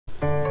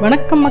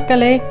வணக்கம்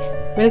மக்களே,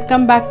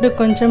 welcome back to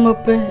கொஞ்சம்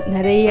உப்பு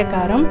நிறைய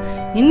காரம்.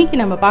 இன்றைக்கி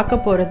நம்ம பார்க்க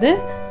போகிறது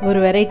ஒரு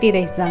வெரைட்டி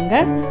ரைஸ் தாங்க.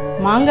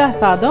 மாங்காய்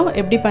சாதம்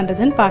எப்படி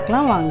பண்ணுறதுன்னு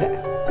பார்க்கலாம் வாங்க.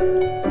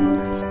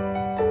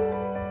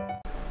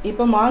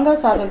 இப்போ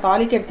மாங்காய் சாதம்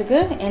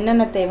தாளிக்கிறதுக்கு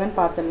என்னென்ன தேவைன்னு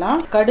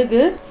பார்த்துடலாம்.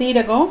 கடுகு,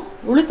 சீரகம்,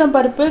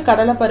 உளுத்தம்பருப்பு,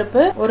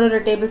 கடலைப்பருப்பு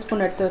ஒரு டேபிள்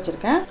ஸ்பூன் எடுத்து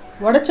வச்சுருக்கேன்.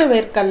 உடச்ச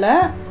வேர்க்கடலை,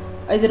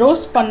 இது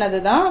ரோஸ்ட்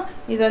பண்ணது தான்,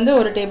 இது வந்து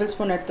ஒரு டேபிள்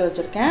ஸ்பூன் எடுத்து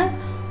வச்சுருக்கேன்.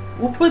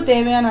 உப்பு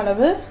தேவையான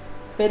அளவு,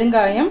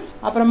 பெருங்காயம்,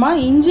 அப்புறமா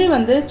இஞ்சி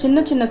வந்து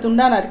சின்ன சின்ன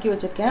துண்டா நறுக்கி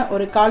வச்சுருக்கேன்,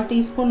 ஒரு 1/4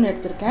 டீஸ்பூன்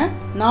எடுத்திருக்கேன்.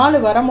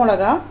 4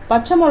 வரமிளகா,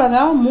 பச்சை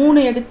மிளகா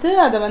 3 எடுத்து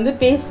அதை வந்து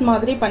பேஸ்ட்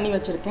மாதிரி பண்ணி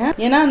வச்சுருக்கேன்.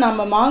 ஏன்னா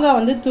நம்ம மாங்காய்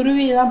வந்து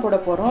துருவி தான் போட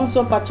போகிறோம்.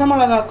 ஸோ பச்சை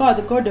மிளகாக்கும்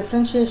அதுக்கும்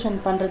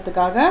டிஃப்ரென்ஷியேஷன்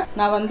பண்ணுறதுக்காக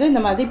நான் வந்து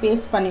இந்த மாதிரி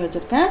பேஸ்ட் பண்ணி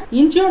வச்சுருக்கேன்.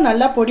 இஞ்சியும்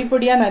நல்லா பொடி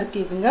பொடியாக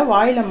நறுக்கிக்குங்க,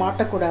 வாயில்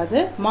மாட்டக்கூடாது.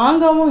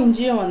 மாங்காவும்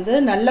இஞ்சியும் வந்து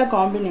நல்ல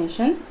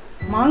காம்பினேஷன்.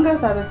 மாங்காய்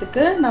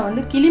சாதத்துக்கு நான்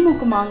வந்து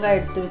கிளிமூக்கு மாங்காய்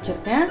எடுத்து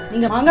வச்சுருக்கேன்.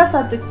 நீங்கள் மாங்காய்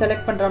சாதத்துக்கு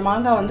செலக்ட் பண்ணுற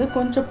மாங்காய் வந்து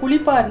கொஞ்சம்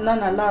புளிப்பாக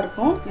இருந்தால்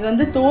நல்லாயிருக்கும். இது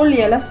வந்து தோல்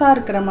எலசாக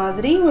இருக்கிற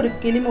மாதிரி ஒரு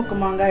கிளிமூக்கு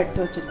மாங்காய்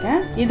எடுத்து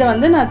வச்சுருக்கேன். இதை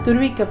வந்து நான்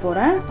துருவிக்க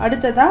போகிறேன்.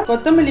 அடுத்ததாக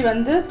கொத்தமல்லி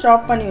வந்து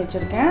சாப் பண்ணி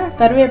வச்சுருக்கேன்,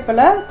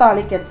 கருவேப்பிலை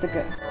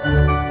தாளிக்கிறதுக்கு.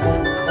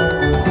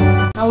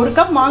 நான் 1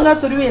 கப்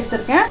மாங்காய் துருவி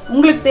எடுத்துருக்கேன்.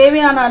 உங்களுக்கு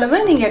தேவையான அளவு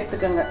நீங்கள்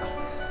எடுத்துக்கோங்க.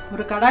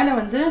 ஒரு கடாயில்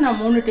வந்து நான்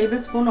 3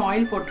 டேபிள் ஸ்பூன்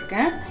ஆயில்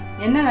போட்டிருக்கேன்.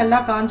 எண்ணெய் நல்லா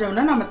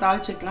காஞ்சவுடனே நம்ம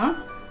தாளிச்சிக்கலாம்.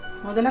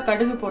 முதல்ல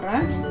கடுகு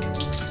போடுறேன்.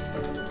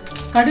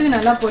 கடுகு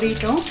நல்லா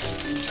பொரியட்டும்.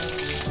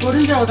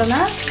 பொரிஞ்ச உடனே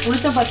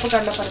உளுத்தம்பருப்பு,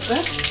 கடலைப்பருப்பு,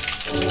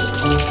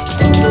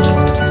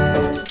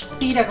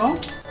 சீரகம்,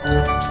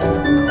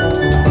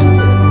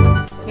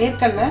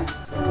 வேர்க்கடலை,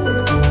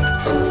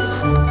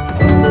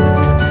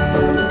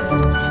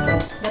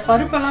 இந்த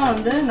பருப்பெல்லாம்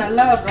வந்து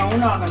நல்லா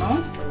ப்ரௌன் ஆகணும்.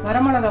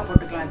 வரமிளகா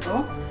போட்டுக்கலாம். இப்போ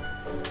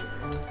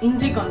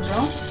இஞ்சி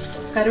கொஞ்சம்,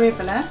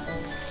 கருவேப்பிலை,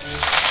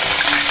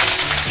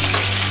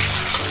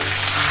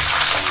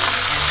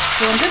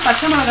 வந்து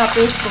பச்சை மிளகா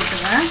பேஸ்ட்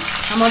போட்டுங்க.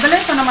 நான் முதல்ல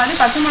சொன்ன மாதிரி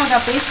பச்சை மிளகா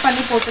பேஸ்ட்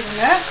பண்ணி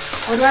போட்டுக்கோங்க.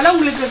 ஒருவேளை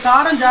உங்களுக்கு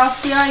காரம்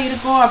ஜாஸ்தியாக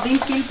இருக்கும்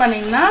அப்படின்னு ஃபீல்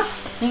பண்ணிங்கன்னா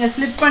நீங்கள்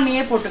ஸ்லிப்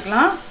பண்ணியே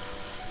போட்டுக்கலாம்.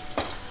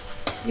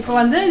 இப்போ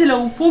வந்து இதில்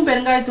உப்பும்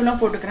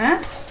பெருங்காயத்தூளும் போட்டுக்கிறேன்.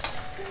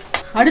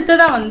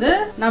 அடுத்ததாக வந்து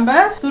நம்ம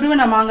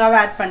துருவின மாங்காவை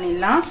ஆட்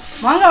பண்ணிடலாம்.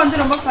 மாங்காய்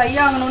வந்து ரொம்ப ஃப்ரை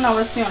ஆகணும்னு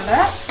அவசியம்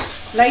இல்லை,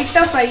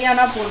 லைட்டாக ஃப்ரை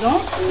ஆனால் போதும்.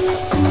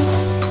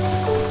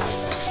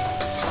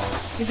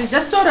 இது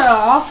ஜஸ்ட் ஒரு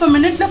 1/2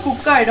 மினிட்ல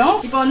குக் ஆகிடும்.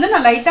 இப்போ வந்து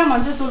நான் லைட்டாக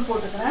மஞ்சள் தூள்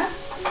போட்டுக்கிறேன்.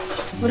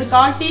 ஒரு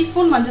 1/4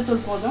 டீஸ்பூன் மஞ்சள்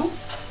தூள் போதும்.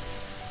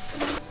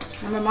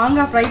 நம்ம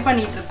மாங்காய் ஃப்ரை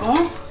பண்ணிட்டு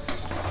இருக்கோம்.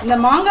 இந்த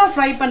மாங்காய்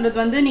ஃப்ரை பண்ணுறது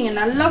வந்து நீங்கள்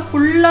நல்லா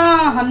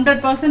ஃபுல்லாக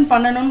 100%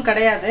 பண்ணணும்னு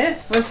கிடையாது.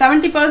 ஒரு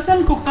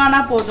 70% குக்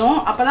ஆனால்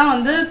போதும். அப்போ தான்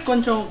வந்து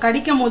கொஞ்சம்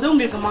கடிக்கும் போது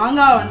உங்களுக்கு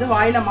மாங்காய் வந்து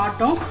வாயில்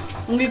மாட்டும்.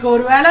 உங்களுக்கு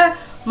ஒரு வேளை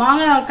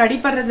மாங்காய்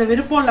கடிப்படுறது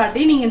விருப்பம்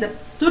இல்லாட்டி நீங்கள் இந்த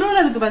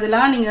துருவினதுக்கு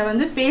பதிலாக நீங்கள்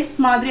வந்து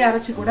பேஸ்ட் மாதிரி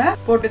அரைச்சி கூட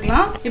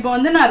போட்டுக்கலாம். இப்போ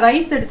வந்து நான்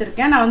ரைஸ்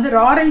எடுத்திருக்கேன். நான் வந்து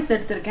ரா ரைஸ்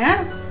எடுத்திருக்கேன்.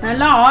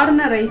 நல்லா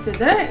ஆறுன ரைஸ்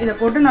இது. இதை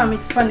போட்டு நான்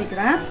மிக்ஸ்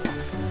பண்ணிக்கிறேன்.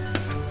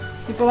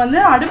 இப்போ வந்து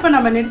அடுப்பை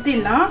நம்ம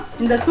நிறுத்திடலாம்.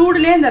 இந்த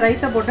சூடுலேயே இந்த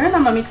ரைஸை போட்டு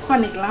நம்ம மிக்ஸ்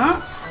பண்ணிக்கலாம்.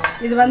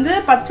 இது வந்து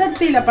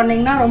பச்சரிசியில்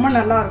பண்ணிங்கன்னா ரொம்ப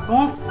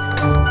நல்லாயிருக்கும்.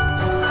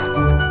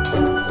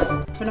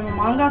 இப்போ நம்ம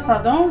மாங்காய்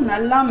சாதம்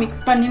நல்லா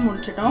மிக்ஸ் பண்ணி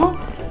முடிச்சிட்டோம்.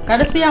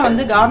 கடைசியாக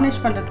வந்து கார்னிஷ்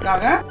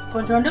பண்ணுறதுக்காக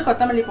கொஞ்சோண்டு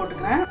கொத்தமல்லி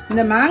போட்டுக்கிறேன்.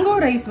 இந்த மேங்கோ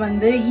ரைஸ்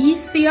வந்து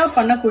ஈஸியாக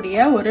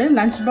பண்ணக்கூடிய ஒரு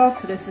லஞ்ச்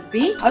பாக்ஸ்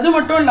ரெசிபி. அது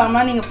மட்டும்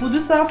இல்லாமல் நீங்கள்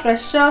புதுசாக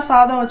ஃப்ரெஷ்ஷாக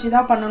சாதம் வச்சு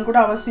தான் பண்ணணும்னு கூட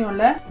அவசியம்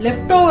இல்லை.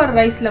 லெஃப்ட் ஓவர்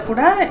ரைஸில்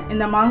கூட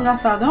இந்த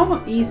மாங்காய் சாதம்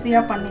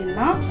ஈஸியாக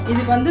பண்ணிடலாம்.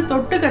 இதுக்கு வந்து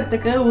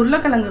தொட்டுக்கிறதுக்கு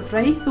உருளைக்கிழங்கு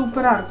ஃப்ரை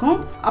சூப்பராக இருக்கும்.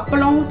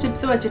 அப்பளம்,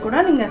 சிப்ஸ் வச்சு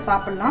கூட நீங்கள்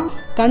சாப்பிட்லாம்.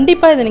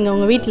 கண்டிப்பாக இதை நீங்கள்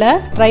உங்கள் வீட்டில்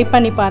ட்ரை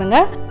பண்ணி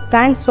பாருங்கள்.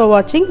 தேங்க்ஸ் ஃபார்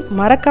வாட்சிங்.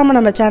 மறக்காமல்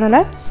நம்ம சேனலை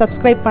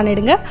சப்ஸ்கிரைப்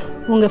பண்ணிவிடுங்க.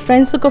 உங்கள்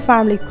ஃப்ரெண்ட்ஸுக்கும்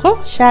ஃபேமிலிக்கும்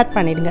ஷேர்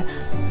பண்ணிவிடுங்க.